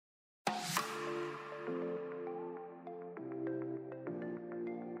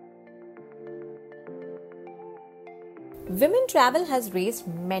Women travel has raised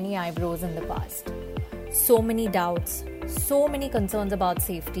many eyebrows in the past. So many doubts, so many concerns about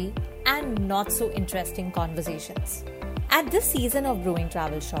safety, and not so interesting conversations. At this season of Brewing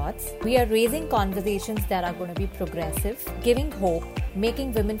Travel Shots, we are raising conversations that are going to be progressive, giving hope,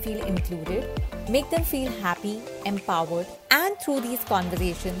 making women feel included, make them feel happy, empowered, and through these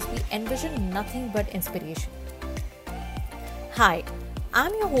conversations, we envision nothing but inspiration. Hi,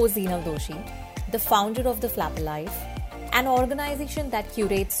 I'm your host Zeenal Doshi, the founder of The Flapper Life, an organization that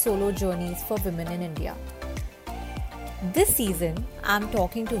curates solo journeys for women in India. This season, I'm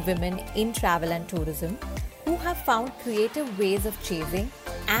talking to women in travel and tourism who have found creative ways of chasing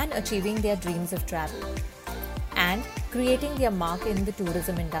and achieving their dreams of travel and creating their mark in the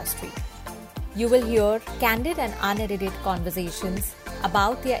tourism industry. You will hear candid and unedited conversations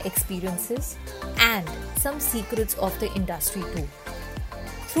about their experiences and some secrets of the industry too.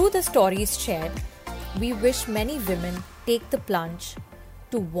 Through the stories shared, we wish many women take the plunge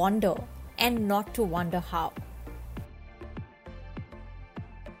to wander and not to wonder how.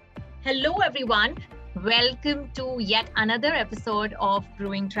 Hello everyone, welcome to yet another episode of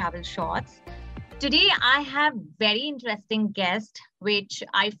Brewing Travel Shots. Today I have very interesting guest, which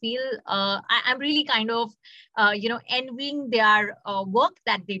I feel I'm really kind of envying their work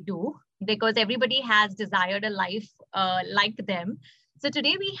that they do, because everybody has desired a life like them. So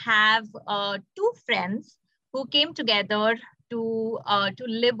today we have two friends who came together to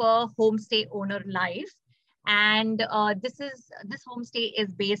live a homestay owner life, and this homestay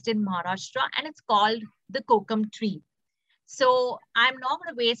is based in Maharashtra, and it's called the Kokum Tree. So I'm not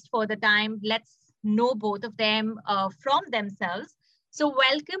going to waste further time. Let's know both of them from themselves. So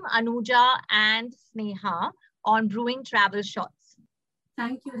welcome Anuja and Sneha on Brewing Travel Shots.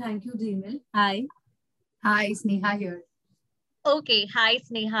 Thank you, Jinil. Hi. Hi, Sneha here. Okay, hi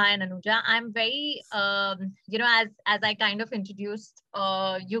Sneha and Anuja. I'm very, as I kind of introduced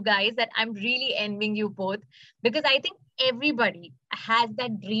you guys, that I'm really envying you both, because I think everybody has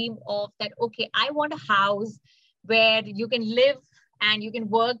that dream of that, okay, I want a house where you can live and you can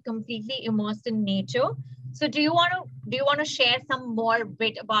work completely immersed in nature. So do you want to share some more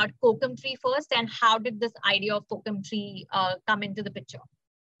bit about Kokum Tree first, and how did this idea of Kokum Tree come into the picture?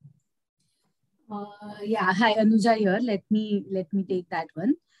 Hi, Anuja here. Let me take that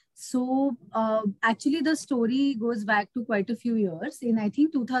one. So actually the story goes back to quite a few years. In I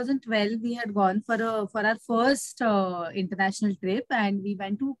think 2012, we had gone for our first international trip, and we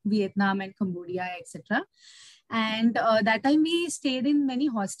went to Vietnam and Cambodia, etc. And that time we stayed in many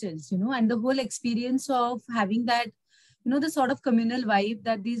hostels, and the whole experience of having that, the sort of communal vibe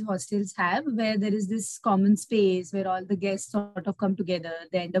that these hostels have, where there is this common space where all the guests sort of come together.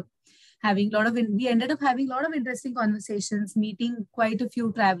 We ended up having a lot of interesting conversations, meeting quite a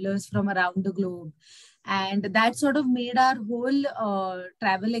few travelers from around the globe. And that sort of made our whole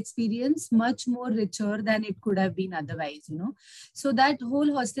travel experience much more richer than it could have been otherwise, So that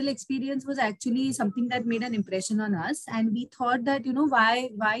whole hostel experience was actually something that made an impression on us. And we thought that,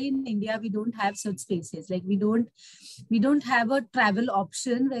 why in India we don't have such spaces? Like we don't have a travel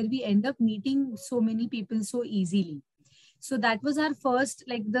option where we end up meeting so many people so easily. So that was our first,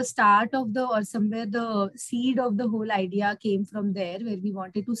 like the start of somewhere the seed of the whole idea came from there, where we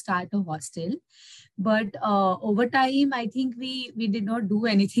wanted to start a hostel. But over time, I think we did not do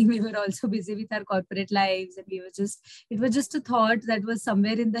anything. We were also busy with our corporate lives, and it was just a thought that was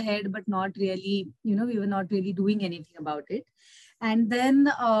somewhere in the head, but not really, we were not really doing anything about it. And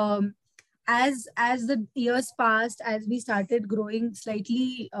then as the years passed, as we started growing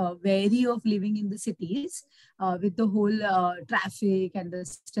slightly wary of living in the cities with the whole traffic and the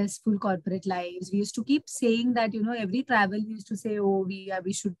stressful corporate lives, we used to keep saying that, every travel we used to say, oh,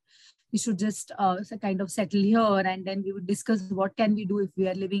 we should just kind of settle here, and then we would discuss what can we do if we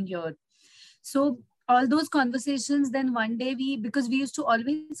are living here. So all those conversations, then one day because we used to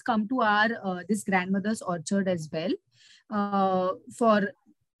always come to our this grandmother's orchard as well for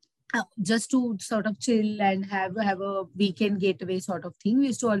just to sort of chill and have a weekend getaway sort of thing. We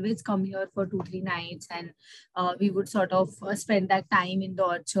used to always come here for 2-3 nights, and we would sort of spend that time in the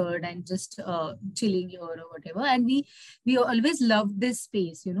orchard and just chilling here or whatever. And we always loved this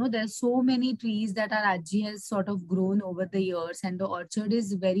space. There's so many trees that our Aji has sort of grown over the years, and the orchard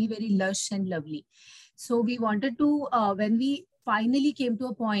is very, very lush and lovely. So we wanted to, when we finally came to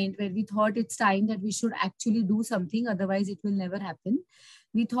a point where we thought it's time that we should actually do something, otherwise it will never happen.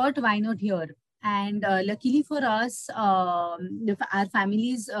 We thought, why not here? And luckily for us, our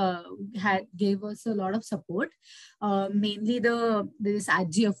families had gave us a lot of support. Mainly this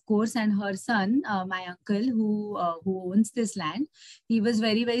Aji, of course, and her son, my uncle, who owns this land. He was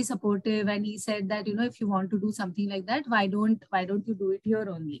very, very supportive, and he said that, you know, if you want to do something like that, why don't you do it here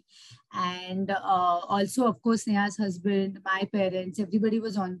only? And also, of course, Neha's husband, my parents, everybody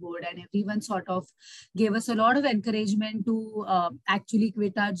was on board, and everyone sort of gave us a lot of encouragement to actually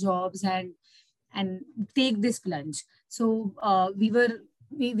quit our jobs and take this plunge. So we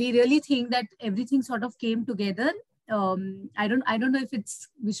really think that everything sort of came together. I don't know if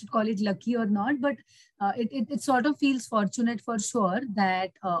we should call it lucky or not, but it sort of feels fortunate for sure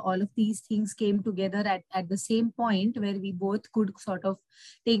that all of these things came together at the same point where we both could sort of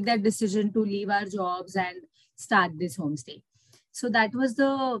take that decision to leave our jobs and start this homestay. So that was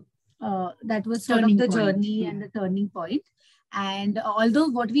sort of the journey and the turning point. And although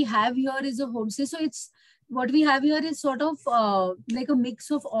what we have here is a homestay, so it's what we have here is sort of like a mix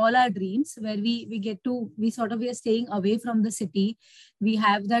of all our dreams, where we are staying away from the city. We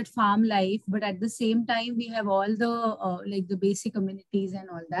have that farm life, but at the same time we have all the like the basic amenities and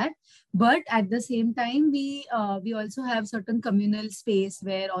all that. But at the same time we also have certain communal space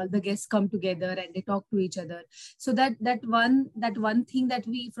where all the guests come together and they talk to each other. So that one thing that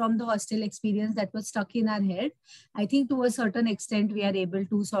we from the hostel experience that was stuck in our head, I think to a certain extent we are able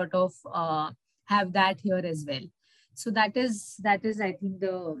to sort of have that here as well. So that is I think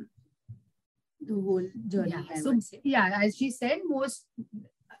the whole journey. Yeah. So yeah, as she said,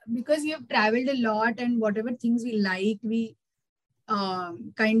 because we have traveled a lot and whatever things we liked, we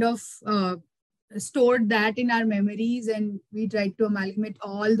kind of stored that in our memories, and we tried to amalgamate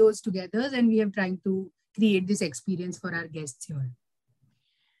all those together, and we have tried to create this experience for our guests here.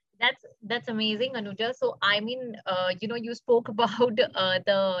 That's amazing, Anuja. So, I mean, you spoke about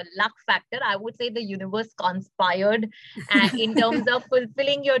the luck factor. I would say the universe conspired in terms of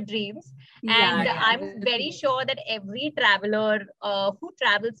fulfilling your dreams. And I'm very sure that every traveler who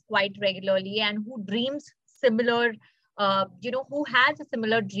travels quite regularly and who dreams similar, who has a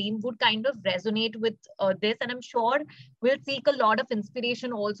similar dream would kind of resonate with this. And I'm sure we'll seek a lot of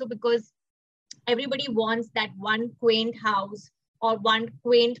inspiration also, because everybody wants that one quaint house or one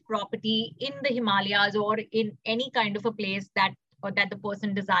quaint property in the Himalayas or in any kind of a place that the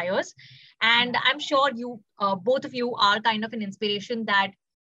person desires. And I'm sure you, both of you, are kind of an inspiration that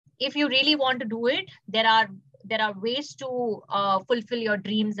if you really want to do it, there are ways to fulfill your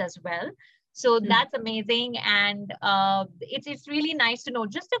dreams as well. So that's amazing, and it's really nice to know.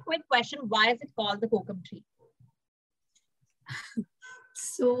 Just a quick question: why is it called the Kokum tree?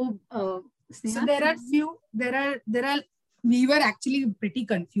 So we were actually pretty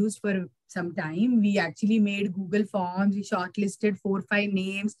confused for some time. We actually made Google Forms. We shortlisted 4 or 5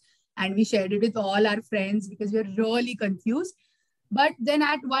 names and we shared it with all our friends because we were really confused. But then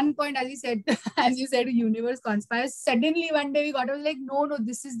at one point, as you said, universe conspires. Suddenly one day we got, I was like, no,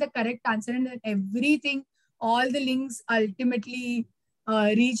 this is the correct answer. And then everything, all the links ultimately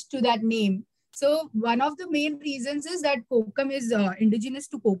reached to that name. So one of the main reasons is that Kokam is indigenous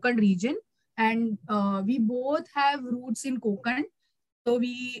to Konkan region. And we both have roots in Konkan. So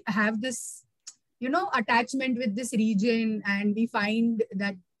we have this, attachment with this region, and we find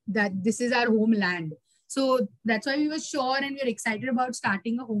that this is our homeland. So that's why we were sure and we are excited about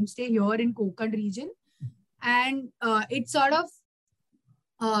starting a homestay here in Konkan region. And it's sort of,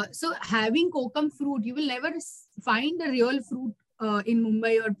 so having Kokam fruit, you will never find a real fruit in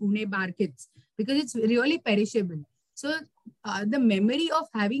Mumbai or Pune markets because it's really perishable. So the memory of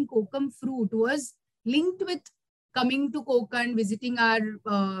having Kokam fruit was linked with coming to Konkan, visiting our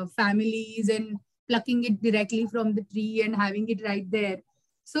families and plucking it directly from the tree and having it right there.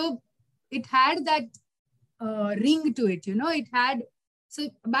 So it had that ring to it, it had, so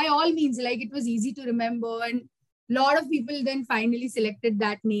by all means, like it was easy to remember, and a lot of people then finally selected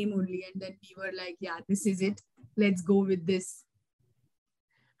that name only. And then we were like, yeah, this is it. Let's go with this.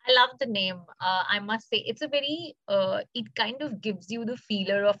 I love the name. I must say it's a very, it kind of gives you the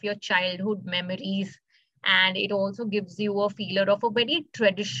feeler of your childhood memories. And it also gives you a feeler of a very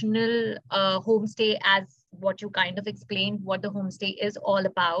traditional homestay, as what you kind of explained, what the homestay is all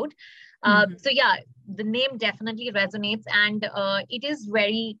about. So yeah, the name definitely resonates, and it is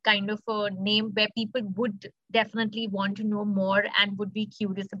very kind of a name where people would definitely want to know more and would be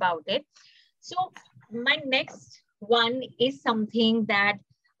curious about it. So my next one is something that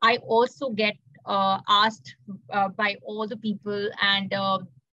I also get asked by all the people, and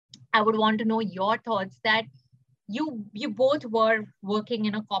I would want to know your thoughts that you both were working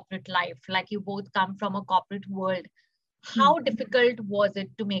in a corporate life, like you both come from a corporate world. How difficult was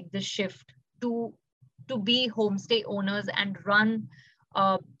it to make this shift to be homestay owners and run,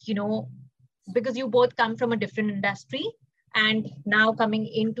 because you both come from a different industry and now coming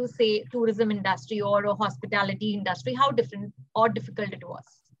into, say, tourism industry or a hospitality industry, how different or difficult it was?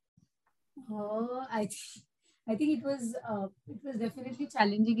 I think it was definitely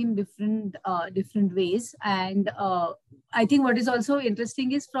challenging in different ways, and I think what is also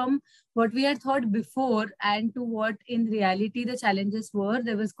interesting is from what we had thought before and to what in reality the challenges were,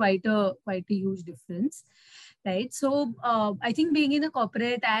 there was quite a huge difference, right? So I think being in a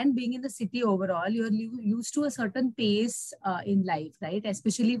corporate and being in the city overall, you're used to a certain pace in life, right?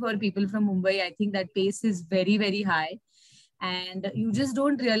 Especially for people from Mumbai, I think that pace is very, very high. And you just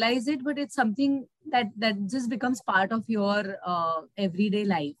don't realize it, but it's something that just becomes part of your everyday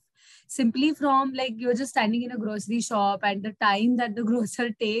life. Simply from like you're just standing in a grocery shop and the time that the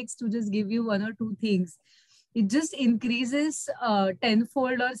grocer takes to just give you one or two things, it just increases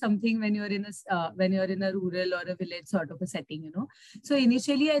tenfold or something when you're in a rural or a village sort of a setting, you know. So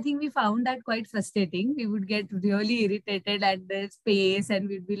initially, I think we found that quite frustrating. We would get really irritated at this pace, and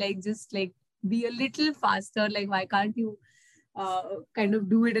we'd be like, just like be a little faster. Like, why can't you kind of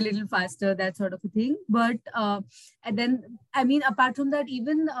do it a little faster, that sort of a thing. But and then, I mean, apart from that,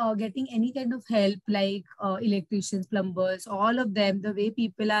 even getting any kind of help like electricians, plumbers, all of them, the way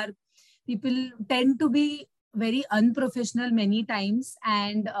people tend to be very unprofessional many times.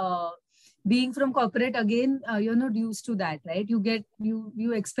 And being from corporate, again, you're not used to that, right?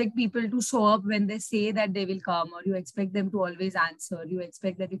 You expect people to show up when they say that they will come, or you expect them to always answer. You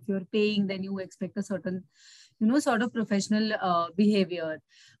expect that if you're paying, then you expect a certain, you know, sort of professional behavior.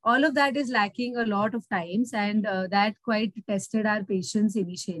 All of that is lacking a lot of times, and that quite tested our patience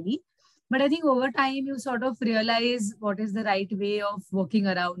initially. But I think over time, you sort of realize what is the right way of working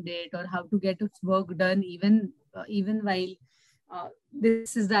around it, or how to get its work done, even while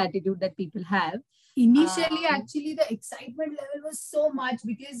this is the attitude that people have. Initially, actually, the excitement level was so much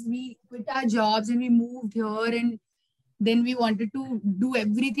because we quit our jobs and we moved here, and then we wanted to do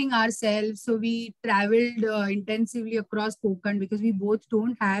everything ourselves. So we traveled intensively across Konkan because we both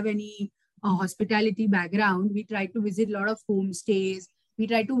don't have any hospitality background. We tried to visit a lot of homestays. We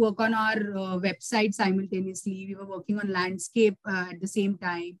tried to work on our website simultaneously. We were working on landscape at the same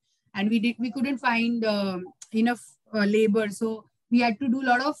time, and we couldn't find enough labor. So we had to do a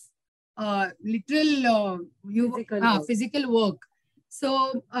lot of physical work.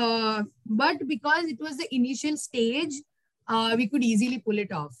 So, but because it was the initial stage, we could easily pull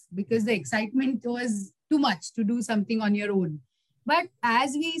it off because the excitement was too much to do something on your own. But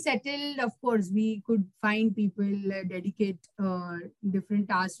as we settled, of course, we could find people, dedicate different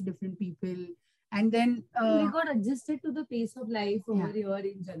tasks to different people. And then we got adjusted to the pace of life over here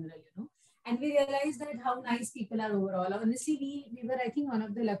in general, you know. And we realized that how nice people are overall. Honestly, we were, I think, one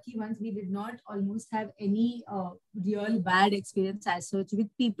of the lucky ones. We did not almost have any real bad experience as such with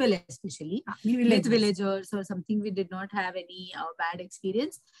people, especially with villagers or something. We did not have any bad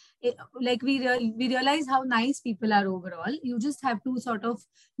experience. We realized how nice people are overall. You just have to sort of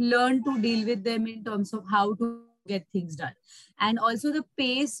learn to deal with them in terms of how to get things done. And also the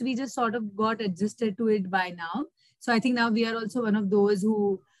pace, we just sort of got adjusted to it by now. So I think now we are also one of those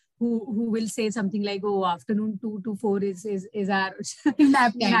who will say something like, oh, afternoon 2 to 4 is our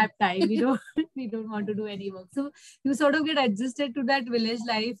nap time. We don't want to do any work. So you sort of get adjusted to that village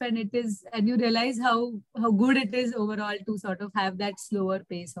life, and you realize how good it is overall to sort of have that slower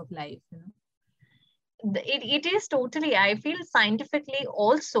pace of life, you know. It is totally, I feel scientifically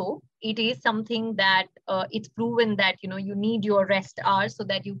also, it is something that it's proven that, you know, you need your rest hours so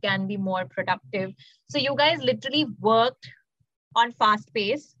that you can be more productive. So you guys literally worked on fast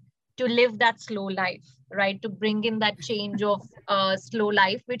pace to live that slow life, right? To bring in that change of slow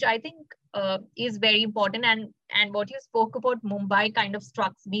life, which I think is very important. And what you spoke about Mumbai kind of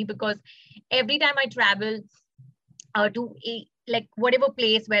struck me, because every time I travel to like whatever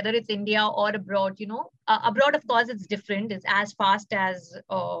place, whether it's India or abroad, you know, abroad, of course, it's different. It's as fast as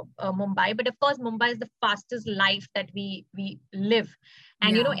Mumbai, but of course, Mumbai is the fastest life that we live.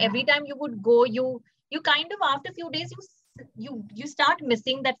 And, you know, every time you would go, you kind of, after a few days, you start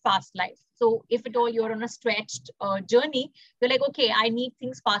missing that fast life. So if at all you're on a stretched journey, you're like, okay, I need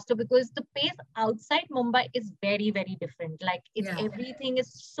things faster, because the pace outside Mumbai is very, very different. Like everything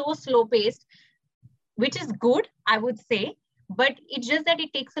is so slow paced, which is good, I would say. But it's just that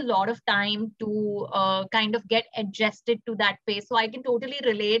it takes a lot of time to kind of get adjusted to that pace. So I can totally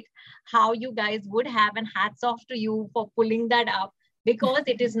relate how you guys would have, and hats off to you for pulling that up, because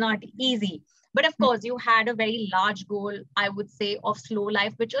it is not easy. But of course, you had a very large goal, I would say, of slow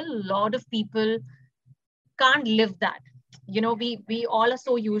life, which a lot of people can't live that. we all are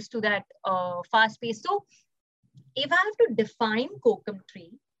so used to that fast pace. So if I have to define Kokum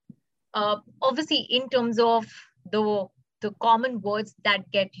tree, obviously in terms of the common words that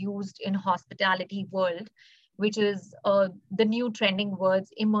get used in hospitality world, which is the new trending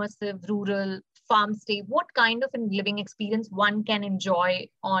words, immersive, rural, farm stay, what kind of a living experience one can enjoy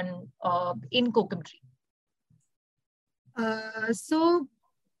on in Kokum tree? So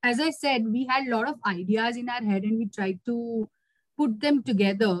as I said, we had a lot of ideas in our head and we tried to put them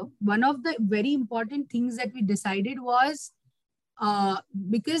together. One of the very important things that we decided was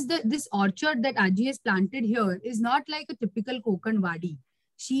because this orchard that Aji has planted here is not like a typical Konkan Wadi.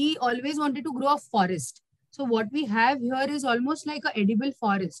 She always wanted to grow a forest. So what we have here is almost like an edible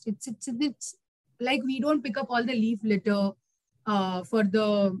forest. It's like we don't pick up all the leaf litter for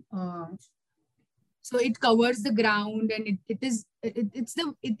the so it covers the ground, and it is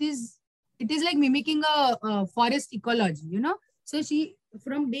like mimicking a forest ecology, you know. So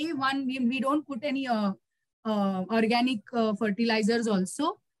from day one we don't put any organic fertilizers.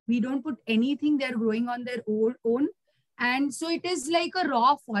 Also, we don't put anything. They're growing on their own, and so it is like a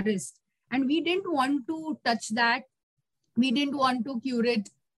raw forest. And we didn't want to touch that. We didn't want to curate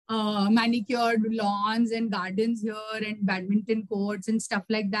manicured lawns and gardens here and badminton courts and stuff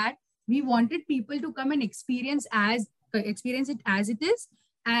like that. We wanted people to come and experience it as it is,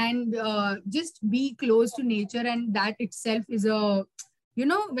 and just be close to nature. And that itself is a,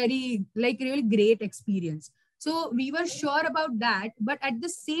 very like really great experience. So we were sure about that. But at the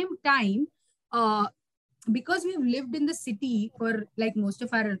same time, because we've lived in the city for like most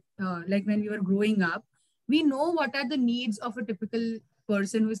of our, like when we were growing up, we know what are the needs of a typical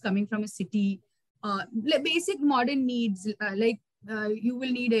person who is coming from a city. Basic modern needs, you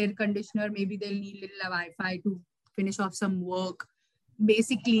will need air conditioner, maybe they'll need little Wi-Fi to finish off some work,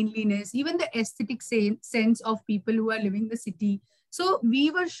 basic cleanliness, even the aesthetic sense of people who are living in the city. So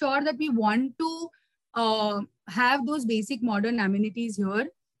we were sure that we want to have those basic modern amenities here.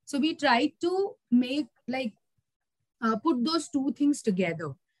 So we tried to make put those two things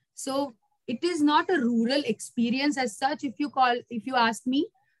together. So it is not a rural experience as such, if you ask me,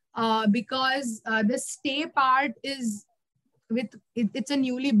 because the stay part is it's a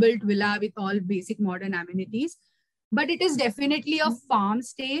newly built villa with all basic modern amenities, but it is definitely a farm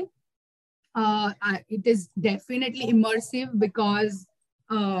stay. It is definitely immersive because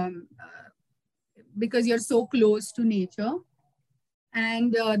you're so close to nature.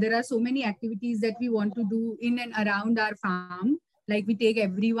 And there are so many activities that we want to do in and around our farm. Like we take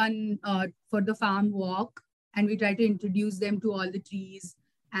everyone for the farm walk, and we try to introduce them to all the trees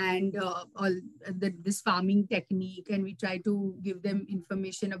and this farming technique, and we try to give them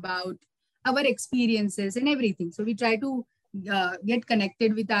information about our experiences and everything. So we try to get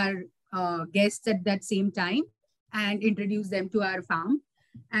connected with our guests at that same time and introduce them to our farm.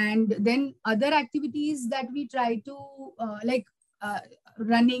 And then other activities that we try to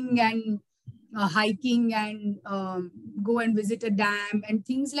running and hiking and go and visit a dam and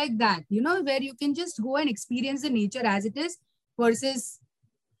things like that, where you can just go and experience the nature as it is versus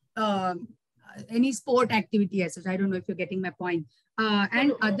any sport activity as such. I don't know if you're getting my point.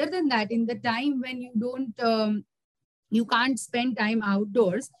 And other than that, in the time when you can't spend time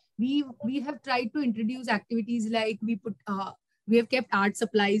outdoors, we have tried to introduce activities like we have kept art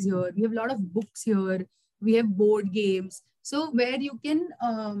supplies here. We have a lot of books here. We have board games. So where you can,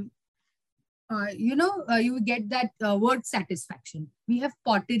 you get that word satisfaction. We have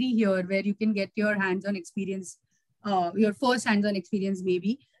pottery here where you can get your hands-on experience, your first hands-on experience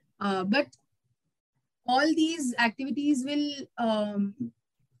maybe. But all these activities will,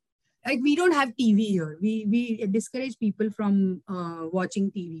 we don't have TV here. We discourage people from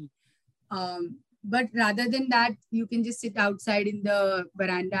watching TV. But rather than that, you can just sit outside in the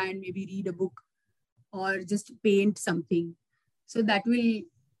veranda and maybe read a book or just paint something. So that will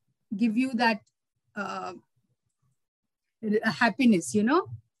give you that happiness,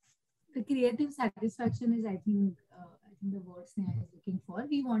 The creative satisfaction is, I think the word Sneha is looking for.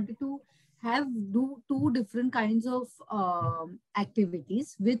 We wanted to do two different kinds of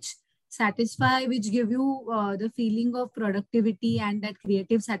activities which give you the feeling of productivity and that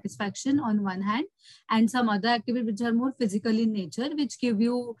creative satisfaction on one hand, and some other activities which are more physical in nature, which give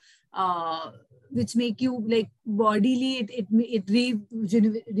you which make you like bodily, it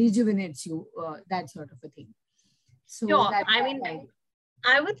rejuvenates you, that sort of a thing. So sure.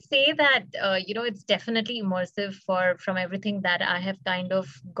 I would say that, it's definitely immersive from everything that I have kind of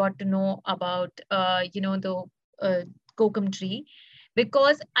got to know about, the Kokum tree,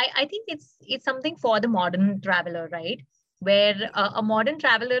 because I think it's something for the modern traveler, right? Where a modern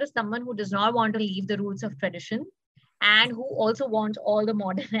traveler is someone who does not want to leave the roots of tradition and who also want all the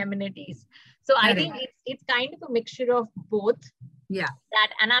modern amenities. So I think it's kind of a mixture of both. Yeah.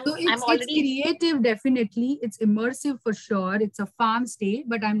 That, and I'm it's creative, definitely. It's immersive for sure. It's a farm stay,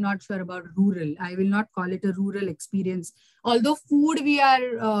 but I'm not sure about rural. I will not call it a rural experience. Although food, we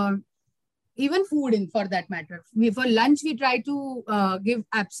are even food in for that matter. For lunch, we try to give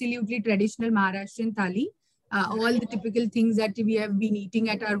absolutely traditional Maharashtrian thali. All the typical things that we have been eating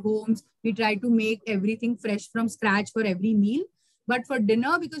at our homes. We try to make everything fresh from scratch for every meal. But for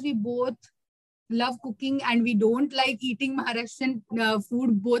dinner, because we both love cooking and we don't like eating Maharashtrian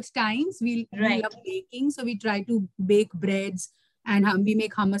food both times, we love baking. So we try to bake breads, and we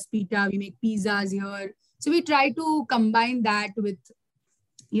make hummus pita, we make pizzas here. So we try to combine that with,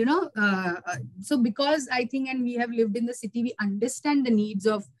 so because I think, and we have lived in the city, we understand the needs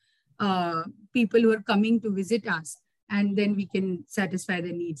of people who are coming to visit us, and then we can satisfy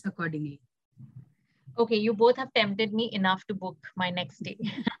their needs accordingly. Okay, you both have tempted me enough to book my next day.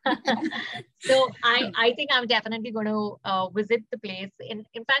 So I think I'm definitely going to visit the place. In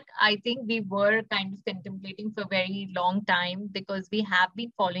fact, I think we were kind of contemplating for a very long time, because we have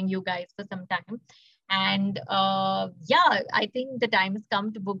been following you guys for some time. And yeah, I think the time has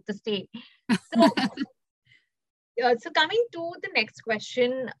come to book the stay. So, so coming to the next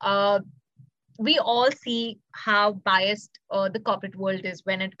question, we all see how biased the corporate world is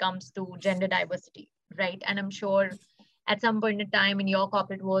when it comes to gender diversity, right? And I'm sure at some point in time in your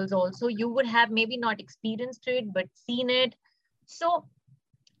corporate worlds also, you would have maybe not experienced it, but seen it. So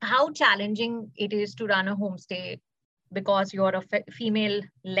how challenging it is to run a homestay, because you're a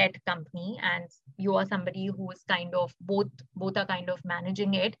female-led company and you are somebody who is kind of both are kind of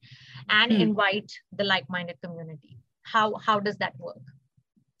managing it, and invite the like-minded community. How does that work?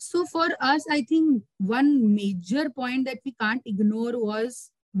 So for us, I think one major point that we can't ignore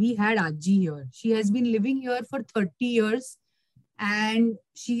was we had Aji here. She has been living here for 30 years and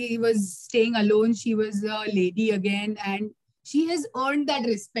she was staying alone. She was a lady again, and she has earned that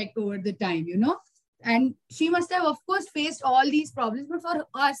respect over the time, and she must have, of course, faced all these problems. But for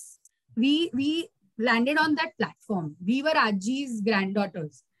us, we landed on that platform. We were Aji's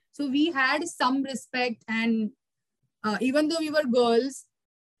granddaughters. So we had some respect, and even though we were girls,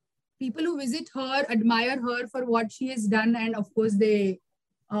 people who visit her admire her for what she has done, and of course they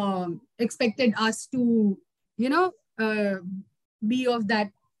expected us to, be of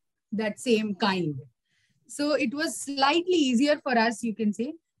that same kind. So it was slightly easier for us, you can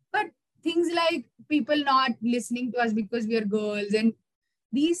say. But things like people not listening to us because we are girls, and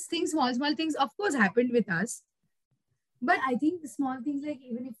these things, small things, of course, happened with us. But I think small things like,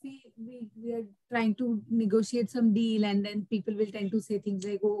 even if we are trying to negotiate some deal, and then people will tend to say things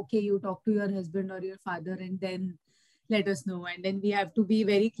like, oh, okay, you talk to your husband or your father and then let us know. And then we have to be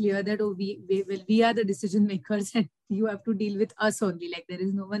very clear that, oh, we are the decision makers and you have to deal with us only. Like, there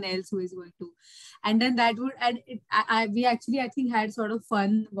is no one else who is going to. And then that would, and we actually, I think, had sort of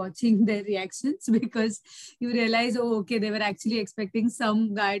fun watching their reactions, because you realize, oh, okay, they were actually expecting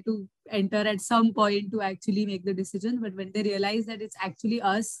some guy to enter at some point to actually make the decision. But when they realize that it's actually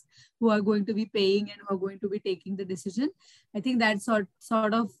us who are going to be paying and who are going to be taking the decision, I think that sort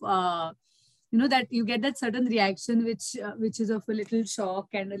of, that you get that certain reaction, which is of a little shock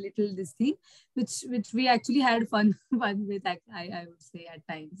and a little this thing, which we actually had fun with, I would say, at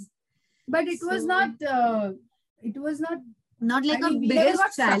times. But it was not like a biggest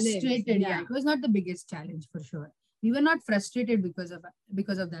challenge. Yeah, it was not the biggest challenge for sure. We were not frustrated because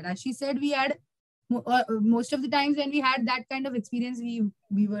of that. As she said, we had most of the times when we had that kind of experience,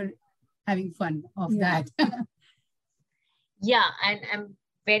 we were having fun of that. Yeah, and I'm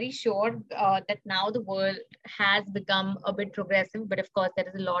very sure that now the world has become a bit progressive, but of course there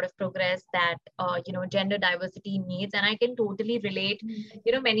is a lot of progress that gender diversity needs, and I can totally relate.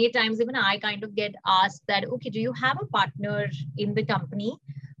 Many times even I kind of get asked that, okay, do you have a partner in the company,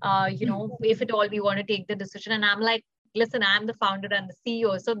 if at all we want to take the decision? And I'm like, listen, I'm the founder and the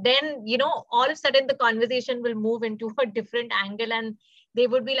CEO. So then, all of a sudden the conversation will move into a different angle, and they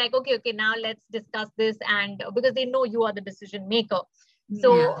would be like, okay, now let's discuss this, and because they know you are the decision maker.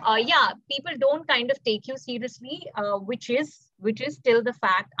 So people don't kind of take you seriously, which is still the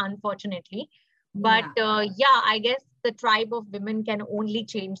fact, unfortunately. But I guess the tribe of women can only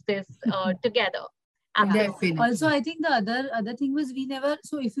change this together. Definitely. Also, I think the other thing was, we never,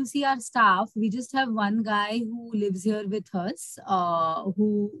 so if you see our staff, we just have one guy who lives here with us,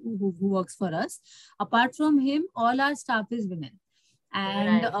 who works for us. Apart from him, all our staff is women.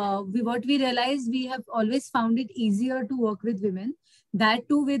 And what we realized, we have always found it easier to work with women. That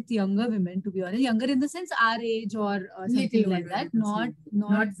too with younger women, to be honest, younger in the sense our age or something like that, not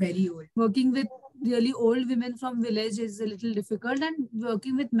very old. Working with really old women from village is a little difficult, and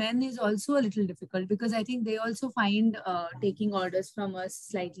working with men is also a little difficult because I think they also find taking orders from us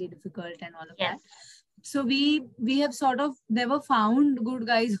slightly difficult and all of that. Yes. So we have sort of never found good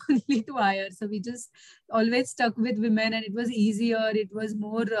guys only to hire. So we just always stuck with women, and it was easier. It was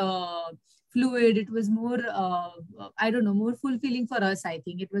more fluid. It was more I don't know, more fulfilling for us. I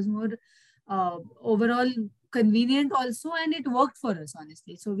think it was more overall convenient also, and it worked for us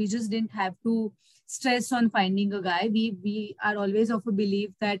honestly. So we just didn't have to stress on finding a guy. We are always of a belief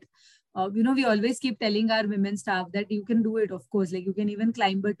that we always keep telling our women staff that you can do it, of course, like you can even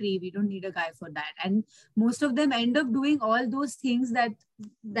climb a tree, we don't need a guy for that. And most of them end up doing all those things that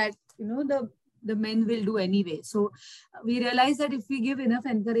the men will do anyway. So we realize that if we give enough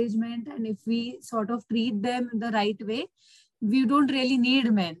encouragement and if we sort of treat them the right way, we don't really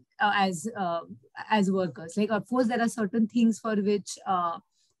need men as workers. Like, of course, there are certain things for which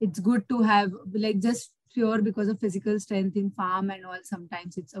it's good to have, like, just pure because of physical strength in farm and all.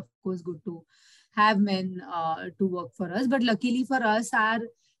 Sometimes it's of course good to have men to work for us. But luckily for us, our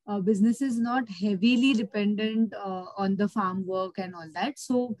business is not heavily dependent on the farm work and all that.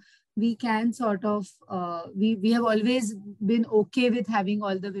 So we can sort of, we have always been okay with having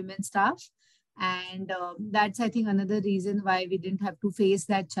all the women staff. And that's, I think, another reason why we didn't have to face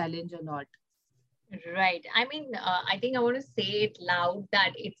that challenge a lot. Right. I mean, I think I want to say it loud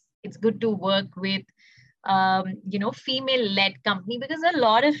that it's good to work with female-led company, because a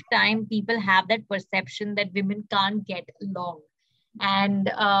lot of time people have that perception that women can't get along. And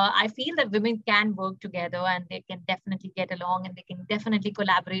I feel that women can work together and they can definitely get along and they can definitely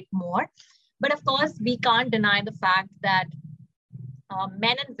collaborate more. But of course, we can't deny the fact that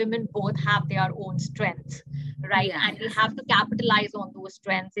men and women both have their own strengths, right? Yeah. And we have to capitalize on those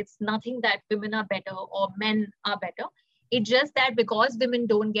strengths. It's nothing that women are better or men are better. It's just that because women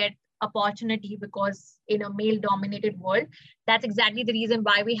don't get opportunity because in a male dominated world, that's exactly the reason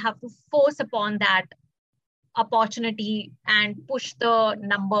why we have to force upon that opportunity and push the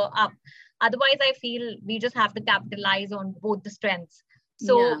number up. Otherwise, I feel we just have to capitalize on both the strengths.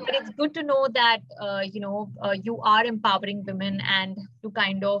 So, but it's good to know that, you are empowering women and to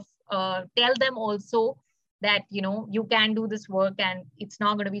kind of tell them also that, you can do this work and it's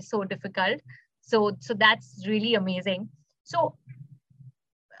not going to be so difficult. So that's really amazing. So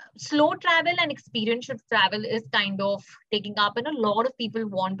slow travel and experiential travel is kind of taking up, and a lot of people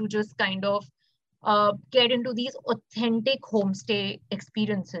want to just kind of get into these authentic homestay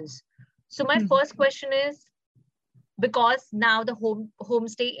experiences. So my first question is, because now the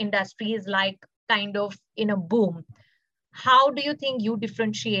homestay industry is like kind of in a boom, how do you think you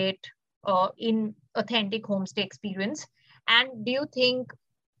differentiate in authentic homestay experience? And do you think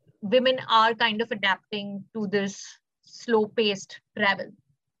women are kind of adapting to this slow-paced travel?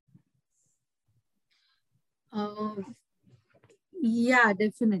 Yeah,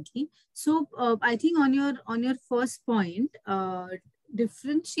 definitely. So I think on your first point,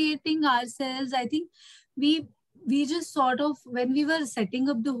 differentiating ourselves, I think we just sort of, when we were setting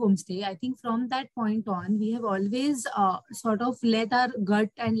up the homestay, I think from that point on, we have always sort of let our gut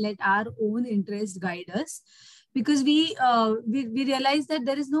and let our own interest guide us, because we realized that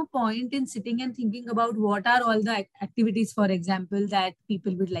there is no point in sitting and thinking about what are all the activities, for example, that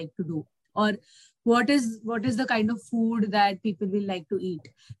people would like to do, or what is the kind of food that people will like to eat,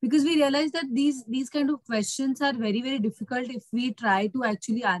 because we realize that these kind of questions are very, very difficult if we try to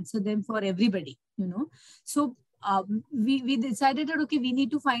actually answer them for everybody, So we decided that, okay, we need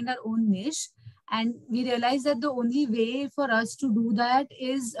to find our own niche. And we realized that the only way for us to do that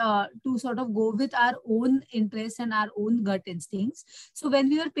is to sort of go with our own interests and our own gut instincts. So when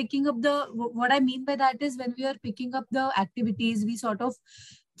we were picking up what I mean by that is, when we were picking up the activities, we sort of,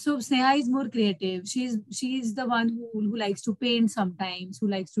 so Sneha is more creative. She's the one who likes to paint sometimes, who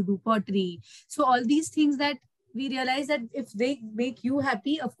likes to do pottery. So all these things that we realize that if they make you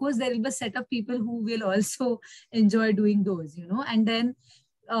happy, of course, there will be a set of people who will also enjoy doing those, And then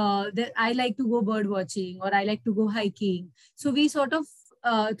I like to go bird watching, or I like to go hiking. So we sort of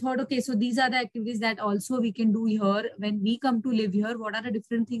thought, okay, so these are the activities that also we can do here. When we come to live here, what are the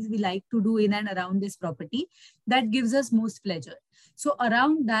different things we like to do in and around this property that gives us most pleasure? So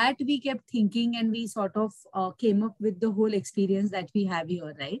around that, we kept thinking, and we sort of came up with the whole experience that we have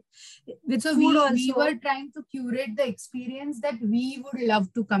here, right? So we were trying to curate the experience that we would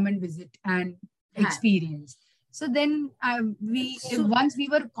love to come and visit and experience. So then once we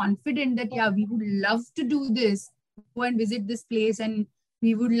were confident that, yeah, we would love to do this, go and visit this place, and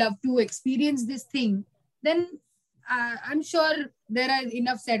we would love to experience this thing, then I'm sure there are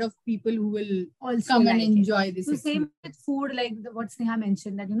enough set of people who will Also come like and it. enjoy this So experience. same with food, like what Sneha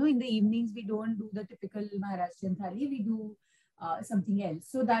mentioned, that in the evenings we don't do the typical Maharashtrian thali, we do something else.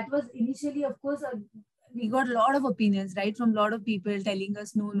 So that was initially, of course, we got a lot of opinions, right, from a lot of people telling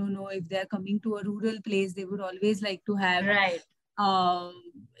us, no, if they're coming to a rural place, they would always like to have Right.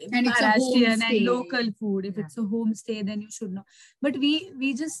 And it's a Maharashtrian and homestay. local food. If Yeah. it's a homestay, then you should know. But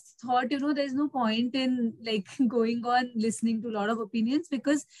we just thought, there's no point in like going on listening to a lot of opinions,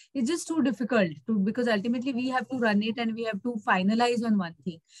 because it's just too difficult because ultimately we have to run it and we have to finalize on one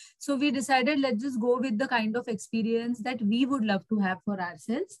thing. So we decided, let's just go with the kind of experience that we would love to have for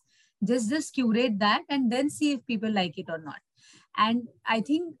ourselves. Just curate that and then see if people like it or not. And I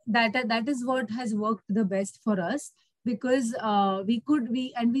think that is what has worked the best for us, because we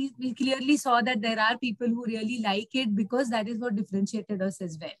clearly saw that there are people who really like it, because that is what differentiated us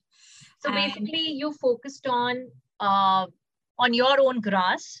as well. So And- basically, you focused on your own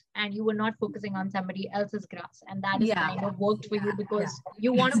grass, and you were not focusing on somebody else's grass, and that is Yeah. kind of worked for you, because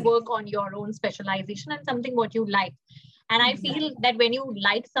you want to work on your own specialization and something what you like. And I feel that when you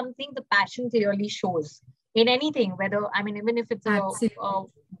like something, the passion clearly shows in anything, whether, I mean, even if it's a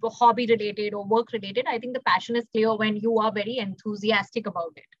hobby related or work related, I think the passion is clear when you are very enthusiastic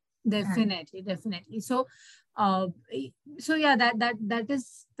about it. Definitely. So yeah,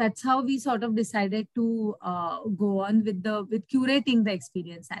 that's how we sort of decided to go on with curating the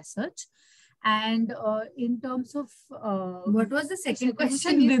experience as such. And in terms of What was the second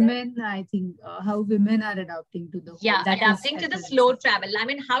question? Women, I think how women are adapting to the whole, adapting to the slow travel. I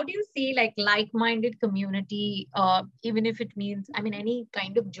mean, how do you see like-minded community, even if it means, I mean, any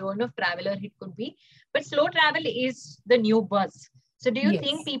kind of journey of traveler it could be, but slow travel is the new buzz. So do you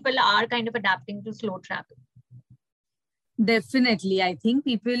think people are kind of adapting to slow travel? Definitely. I think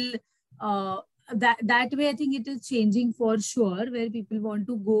people that way, I think it is changing for sure, where people want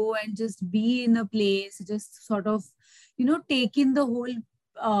to go and just be in a place, just sort of, take in the whole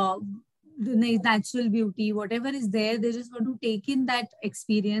the natural beauty, whatever is there. They just want to take in that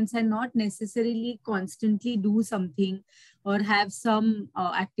experience and not necessarily constantly do something or have some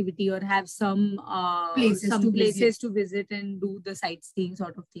activity or have some places to visit and do the sightseeing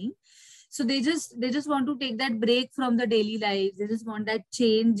sort of thing. So they just want to take that break from the daily life. They just want that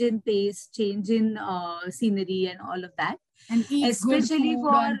change in pace, change in scenery and all of that. And eat especially good food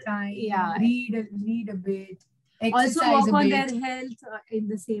for on time, read a bit, also work on their health in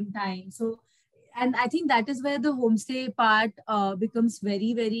the same time. So, and I think that is where the homestay part becomes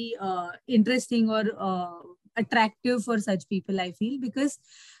very, very interesting or attractive for such people, I feel, because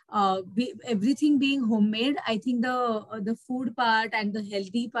everything being homemade, I think the food part and the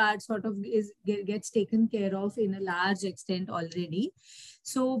healthy part sort of gets taken care of in a large extent already.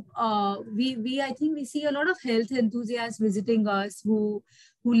 So I think we see a lot of health enthusiasts visiting us who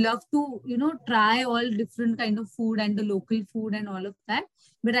love to try all different kind of food and the local food and all of that,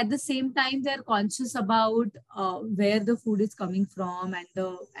 but at the same time they're conscious about where the food is coming from and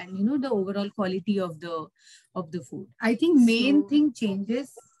the overall quality of the food. I think main thing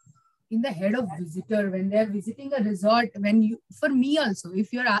changes in the head of visitor when they're visiting a resort. For me also,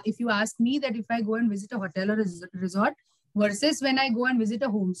 if you ask me that if I go and visit a hotel or a resort versus when I go and visit a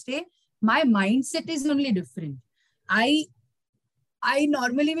homestay, my mindset is only different. I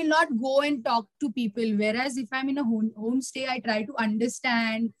normally will not go and talk to people, whereas if I'm in a homestay, I try to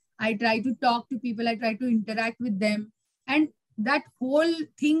understand, I try to talk to people, I try to interact with them, and that whole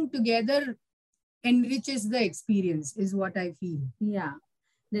thing together enriches the experience, is what I feel. Yeah.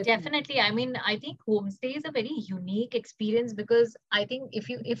 Definitely. I mean, I think homestay is a very unique experience, because I think if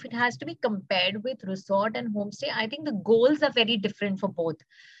it has to be compared with resort and homestay, I think the goals are very different for both.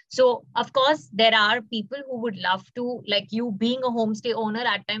 So of course, there are people who would love to, like you being a homestay owner,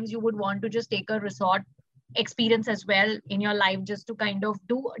 at times you would want to just take a resort experience as well in your life, just to kind of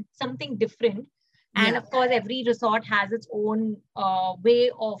do something different. And of course, every resort has its own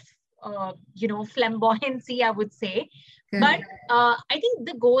way of, flamboyancy, I would say. But I think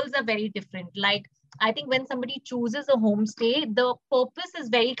the goals are very different. Like, I think when somebody chooses a homestay, the purpose is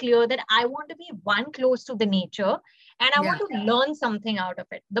very clear that I want to be close to the nature, and I want to learn something out of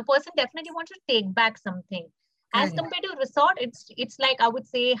it. The person definitely wants to take back something. As compared to resort, it's like, I would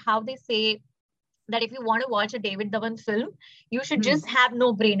say, how they say that if you want to watch a David Dhawan film, you should just have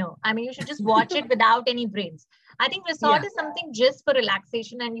no brainer. I mean, you should just watch it without any brains. I think resort is something just for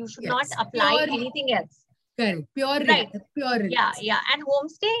relaxation, and you should not apply anything else. Correct. Pure. Yeah. And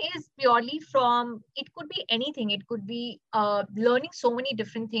homestay is purely from, it could be anything. It could be learning so many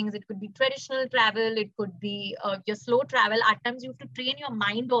different things. It could be traditional travel. It could be your slow travel. At times you have to train your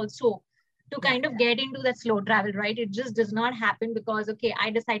mind also to kind of get into that slow travel, right? It just does not happen because, okay, I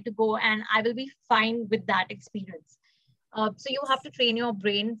decide to go and I will be fine with that experience. So you have to train your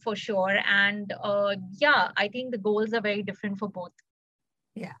brain for sure. And yeah, I think the goals are very different for both.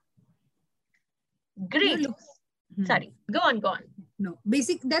 Yeah. Great. Sorry, go on. No,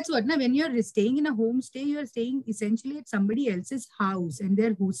 that's what, now when you're staying in a homestay, you're staying essentially at somebody else's house and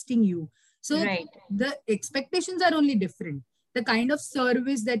they're hosting you. So the expectations are only different. The kind of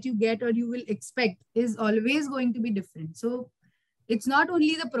service that you get or you will expect is always going to be different. So it's not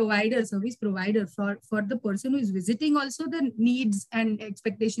only the service provider, for the person who is visiting also, the needs and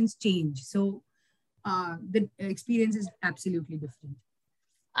expectations change. So the experience is absolutely different.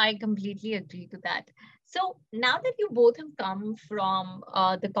 I completely agree to that. So now that you both have come from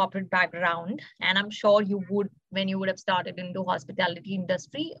the corporate background, and I'm sure you would, when you would have started into hospitality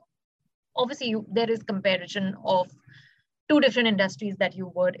industry, obviously there is comparison of two different industries that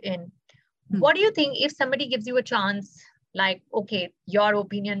you were in. What do you think if somebody gives you a chance, like, okay, your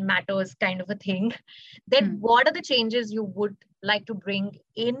opinion matters kind of a thing, then what are the changes you would like to bring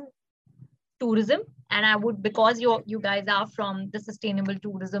in tourism? And I would, because you guys are from the sustainable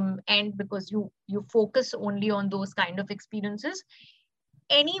tourism end, because you focus only on those kind of experiences,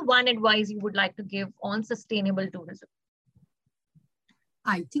 any one advice you would like to give on sustainable tourism?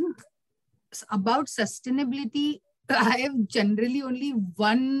 I think about sustainability, I have generally only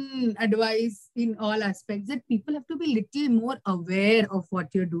one advice in all aspects, that people have to be little more aware of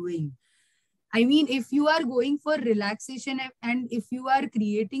what you're doing. I mean, if you are going for relaxation and if you are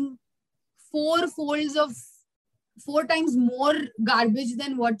creating 4 times more garbage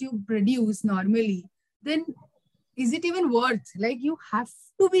than what you produce normally, then is it even worth? Like, you have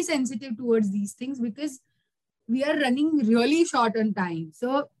to be sensitive towards these things because we are running really short on time.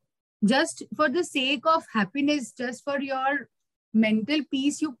 So just for the sake of happiness, just for your mental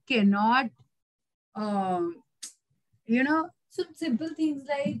peace, you cannot, So simple things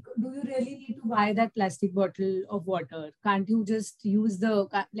like, do you really need to buy that plastic bottle of water? Can't you just use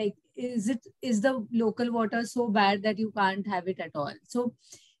is the local water so bad that you can't have it at all? So,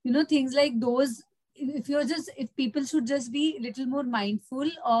 things like those, if people should just be a little more mindful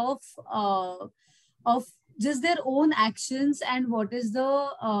of just their own actions and what is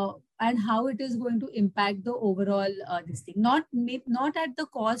the, and how it is going to impact the overall this thing. Not at the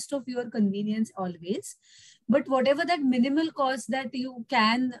cost of your convenience always, but whatever that minimal cost that you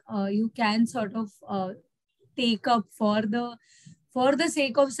can sort of take up for the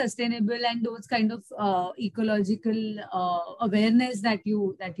sake of sustainable and those kind of ecological awareness that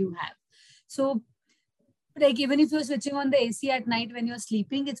you have. So, like, even if you're switching on the AC at night when you're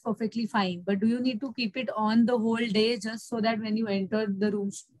sleeping, it's perfectly fine. But do you need to keep it on the whole day just so that when you enter the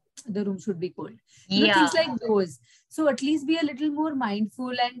room should be cold? Things like those. So at least be a little more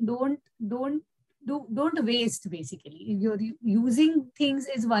mindful and don't waste, basically. You're using things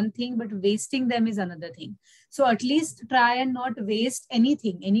is one thing, but wasting them is another thing. So at least try and not waste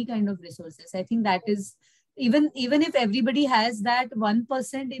anything, any kind of resources. I think that is, even if everybody has that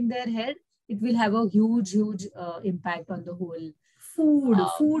 1% in their head, it will have a huge impact on the whole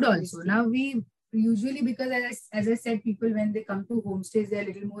food also. Now we usually, because as I said, people when they come to homestays, they're a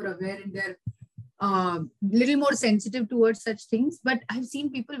little more aware and they're little more sensitive towards such things. But I've seen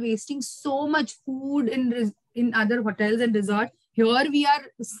people wasting so much food in other hotels and resorts. Here we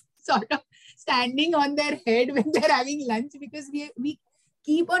are sort of standing on their head when they're having lunch, because we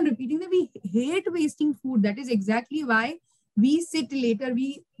keep on repeating that we hate wasting food. That is exactly why we sit later,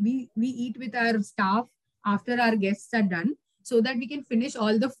 we eat with our staff after our guests are done, so that we can finish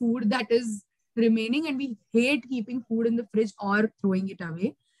all the food that is remaining, and we hate keeping food in the fridge or throwing it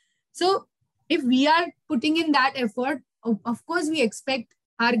away. So if we are putting in that effort, of course we expect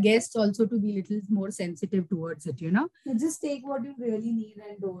our guests also to be a little more sensitive towards it, So just take what you really need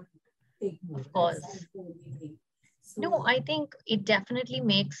and don't take more. Of course. No, I think it definitely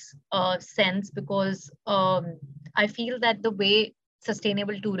makes sense, because I feel that the way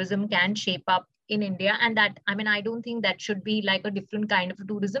sustainable tourism can shape up in India, and that, I mean, I don't think that should be like a different kind of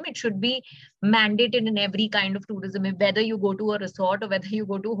tourism. It should be mandated in every kind of tourism, whether you go to a resort or whether you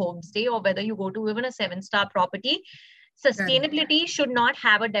go to homestay or whether you go to even a 7-star property. Sustainability should not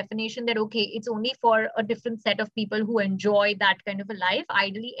have a definition that, okay, it's only for a different set of people who enjoy that kind of a life.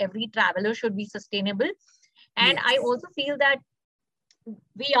 Ideally, every traveler should be sustainable. And I also feel that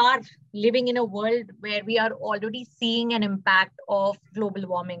we are living in a world where we are already seeing an impact of global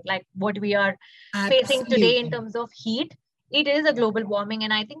warming, like what we are facing today in terms of heat. It is a global warming,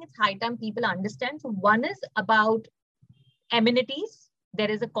 and I think it's high time people understand. So one is about amenities, there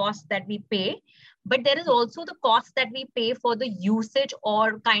is a cost that we pay, but there is also the cost that we pay for the usage,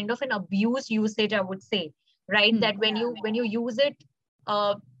 or kind of an abuse usage, I would say, right? That when you use it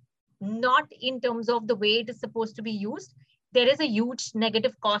not in terms of the way it is supposed to be used, there is a huge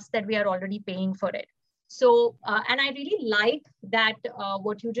negative cost that we are already paying for it. So, and I really like that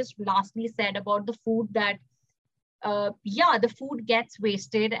what you just lastly said about the food, that yeah, the food gets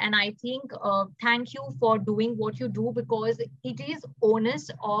wasted. And I think thank you for doing what you do, because it is onus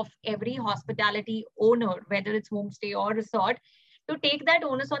of every hospitality owner, whether it's homestay or resort, to take that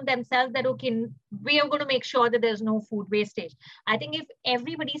onus on themselves, that okay, we are going to make sure that there's no food wastage. I think if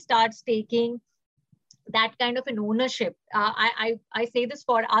everybody starts taking that kind of an ownership, I say this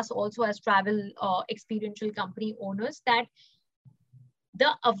for us also as travel experiential company owners, that the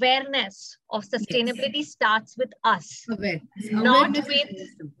awareness of sustainability starts with us. Not with,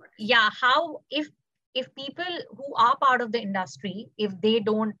 yeah, how, if people who are part of the industry, if they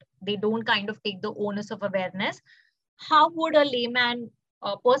don't kind of take the onus of awareness, how would a layman,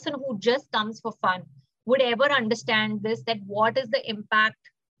 a person who just comes for fun, would ever understand this, that what is the impact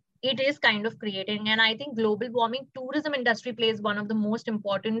it is kind of creating? And I think global warming, tourism industry plays one of the most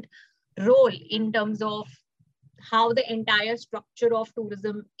important role in terms of how the entire structure of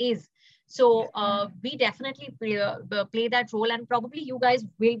tourism is. So we definitely play that role, and probably you guys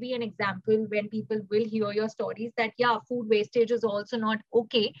will be an example when people will hear your stories, that yeah, food wastage is also not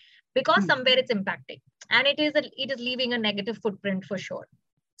okay, because somewhere it's impacting, and it is leaving a negative footprint for sure.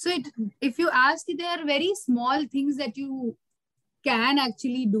 So if you ask, there are very small things that you can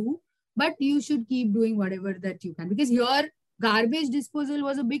actually do, but you should keep doing whatever that you can, because your garbage disposal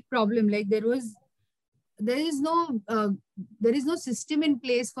was a big problem. Like there is no system in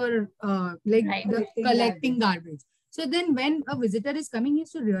place for collecting garbage. So then when a visitor is coming, he has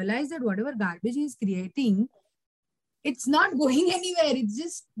to realize that whatever garbage he is creating, it's not going anywhere. It's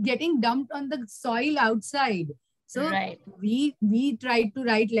just getting dumped on the soil outside. So we tried to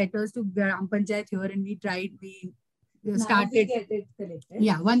write letters to Gram Panchayat here, and we started.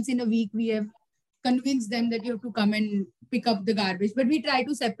 Yeah, once in a week we have convinced them that you have to come and pick up the garbage, but we try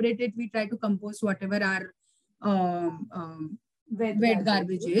to separate it. We try to compost whatever our wet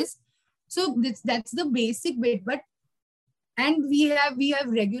garbage is. So that's the basic bit. But and we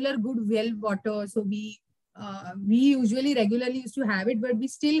have regular good well water. So we usually regularly used to have it, but we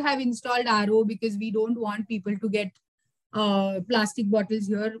still have installed RO, because we don't want people to get plastic bottles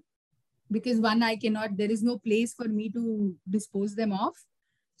here, because one, there is no place for me to dispose them off.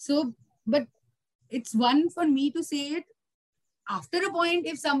 So, but it's one for me to say it. After a point,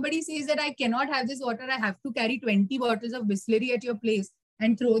 if somebody says that I cannot have this water, I have to carry 20 bottles of Bisleri at your place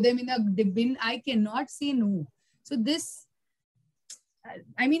and throw them in a bin, I cannot say no. So this,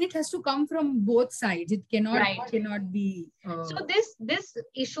 I mean, it has to come from both sides. It cannot be. So this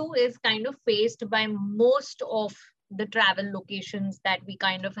issue is kind of faced by most of the travel locations that we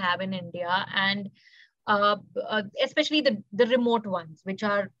kind of have in India, and especially the remote ones, which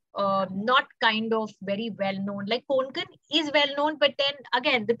are not kind of very well known. Like Konkan is well known, but then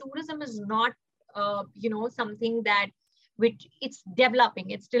again, the tourism is not something that which it's developing.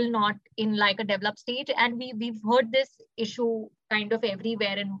 It's still not in like a developed stage, and we've heard this issue kind of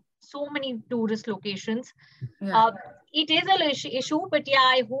everywhere in so many tourist locations. It is an issue, but yeah,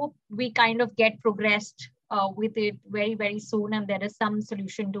 I hope we kind of get progressed with it very, very soon, and there is some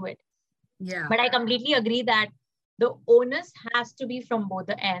solution to it. Yeah. But I completely agree that the onus has to be from both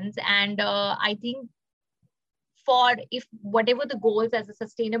the ends. And I think if whatever the goals as a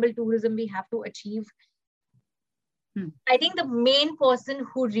sustainable tourism we have to achieve, I think the main person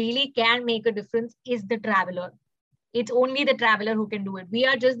who really can make a difference is the traveler. It's only the traveler who can do it. We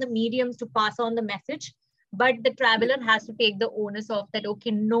are just the mediums to pass on the message, but the traveler has to take the onus of that,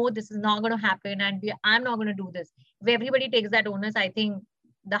 okay, no, this is not going to happen, and I'm not going to do this. If everybody takes that onus, I think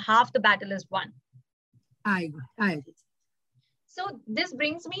half the battle is won. I agree. So this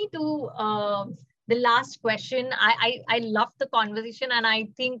brings me to the last question. I love the conversation, and I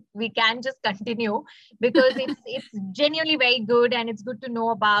think we can just continue because it's genuinely very good, and it's good to know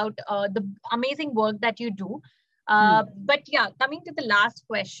about the amazing work that you do. But yeah, coming to the last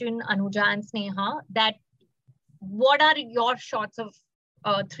question, Anuja and Sneha, that what are your shots of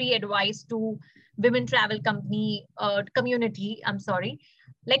 3 advice to women travel community? I'm sorry,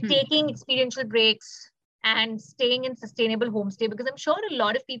 like taking experiential breaks and staying in sustainable homestay, because I'm sure a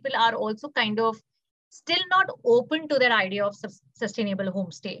lot of people are also kind of still not open to that idea of sustainable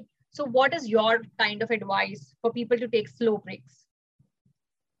homestay. So what is your kind of advice for people to take slow breaks?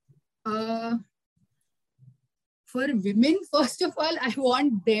 For women, first of all, I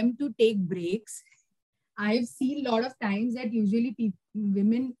want them to take breaks. I've seen a lot of times that usually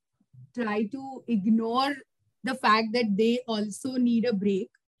women try to ignore the fact that they also need a break.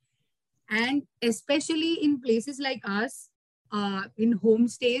 And especially in places like us, in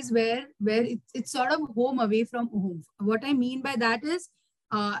homestays where it's sort of home away from home. What I mean by that is,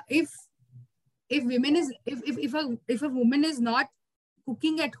 if women is if a woman is not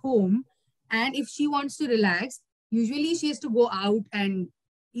cooking at home, and if she wants to relax, usually she has to go out and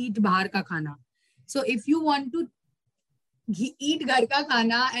eat bahar ka khana. So if you want to eat ghar ka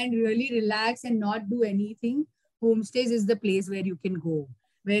khana and really relax and not do anything, homestays is the place where you can go,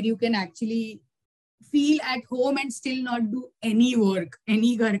 where you can actually feel at home and still not do any work,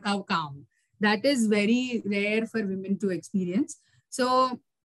 any ghar ka kaam. That is very rare for women to experience. So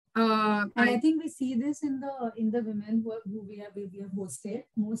and I think we see this in the women who we have hosted.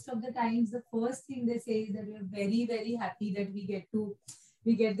 Most of the times, the first thing they say is that we are very, very happy that we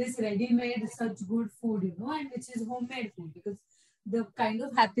get this ready-made such good food, you know, and which is homemade food, because the kind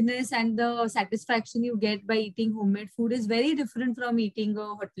of happiness and the satisfaction you get by eating homemade food is very different from eating a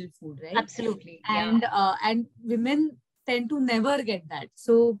hotel food, right? Absolutely. And women tend to never get that.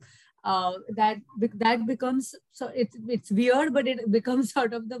 So that becomes, so it's weird, but it becomes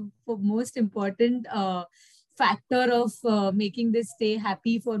sort of the most important factor of making this stay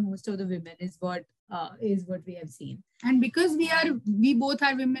happy for most of the women is what we have seen. And because we both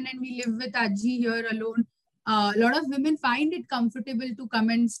are women and we live with Aji here alone, a lot of women find it comfortable to come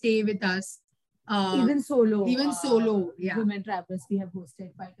and stay with us. Even solo yeah. Women travelers we have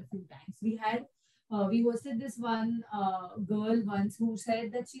hosted quite a few times. We hosted this one girl once who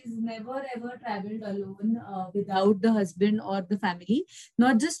said that she's never ever traveled alone without the husband or the family.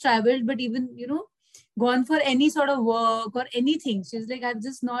 Not just traveled, but even, you know, gone for any sort of work or anything. She's like, I've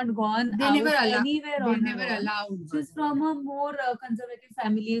just not gone anywhere. They never allowed. She's from a more conservative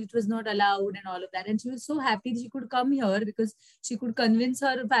family, which was not allowed and all of that. And she was so happy she could come here because she could convince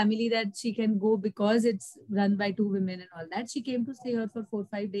her family that she can go because it's run by 2 women and all that. She came to stay here for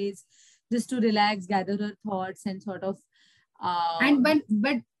 4-5 days just to relax, gather her thoughts and sort of...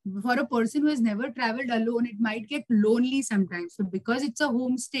 But for a person who has never traveled alone, it might get lonely sometimes. So because it's a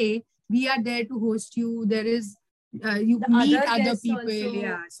homestay, we are there to host you. There is, you meet other people.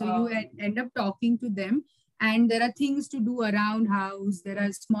 Also, so you end up talking to them. And there are things to do around house. There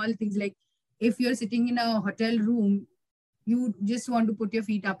are small things like if you're sitting in a hotel room, you just want to put your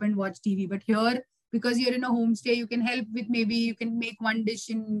feet up and watch TV. But here, because you're in a homestay, you can help with, maybe you can make one dish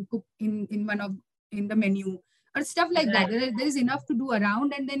and cook in the menu or stuff like that. There is enough to do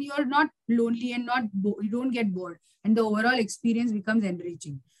around, and then you're not lonely and you don't get bored, and the overall experience becomes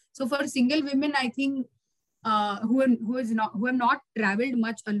enriching. So for single women, I think who have not traveled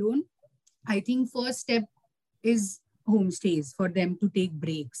much alone, I think first step is homestays for them to take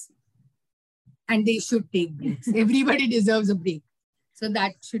breaks, and they should take breaks. Everybody deserves a break. So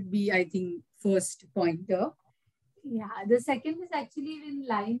that should be, I think, first pointer. Yeah, the second is actually in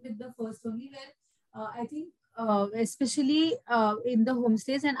line with the first only, where I think especially in the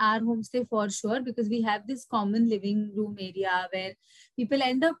homestays and our homestay for sure, because we have this common living room area where people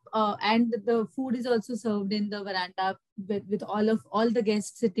end up and the food is also served in the veranda with all the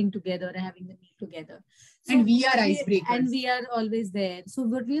guests sitting together and having the meal together. So and we are icebreakers. And we are always there. So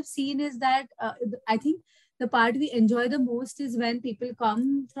what we have seen is that I think the part we enjoy the most is when people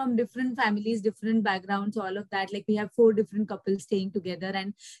come from different families, different backgrounds, all of that. Like we have 4 different couples staying together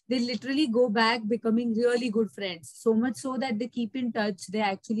and they literally go back becoming really good friends. So much so that they keep in touch. They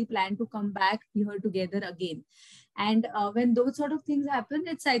actually plan to come back here together again. And when those sort of things happen,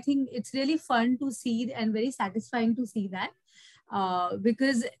 I think it's really fun to see and very satisfying to see that.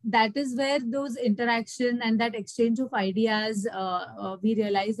 Because that is where those interaction and that exchange of ideas we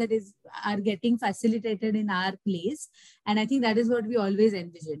realize that are getting facilitated in our place, and I think that is what we always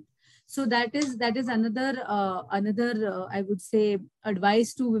envisioned. So that is another I would say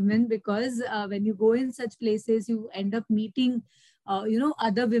advice to women, because when you go in such places, you end up meeting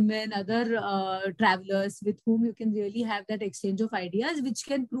other women, other travelers with whom you can really have that exchange of ideas, which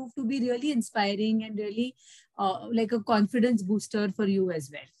can prove to be really inspiring and really like a confidence booster for you as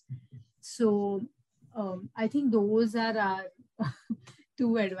well. So I think those are our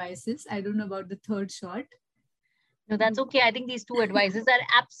 2 advices. I don't know about the third shot. No, that's okay. I think these 2 advices are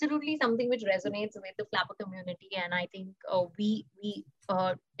absolutely something which resonates with the Flapper community. And I think we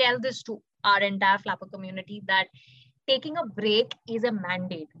tell this to our entire Flapper community that taking a break is a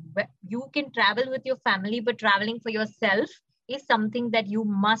mandate. You can travel with your family, but traveling for yourself is something that you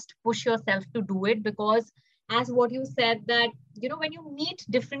must push yourself to do it, because as what you said, that, when you meet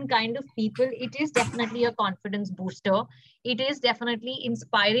different kind of people, it is definitely a confidence booster. It is definitely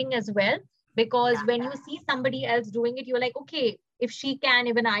inspiring as well. because Yeah. when you see somebody else doing it, you're like, okay, if she can,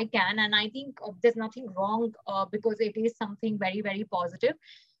 even I can. And I think there's nothing wrong because it is something very, very positive.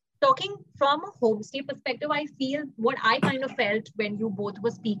 Talking from a homestay perspective, I feel what I kind of felt when you both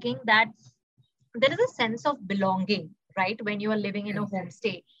were speaking, that there is a sense of belonging, right? When you are living in a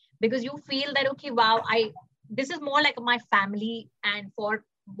homestay, because you feel that, okay, wow, this is more like my family, and for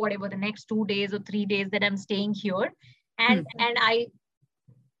whatever the next 2 days or 3 days that I'm staying here, and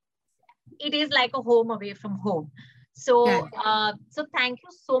it is like a home away from home. So, so thank you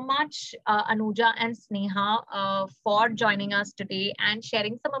so much, Anuja and Sneha, for joining us today and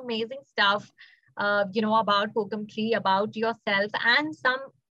sharing some amazing stuff, about Kokum Tree, about yourself, and some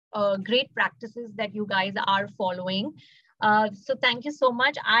great practices that you guys are following. So thank you so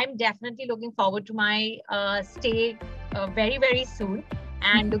much. I'm definitely looking forward to my stay very, very soon,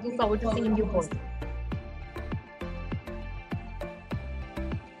 and looking forward to seeing you both.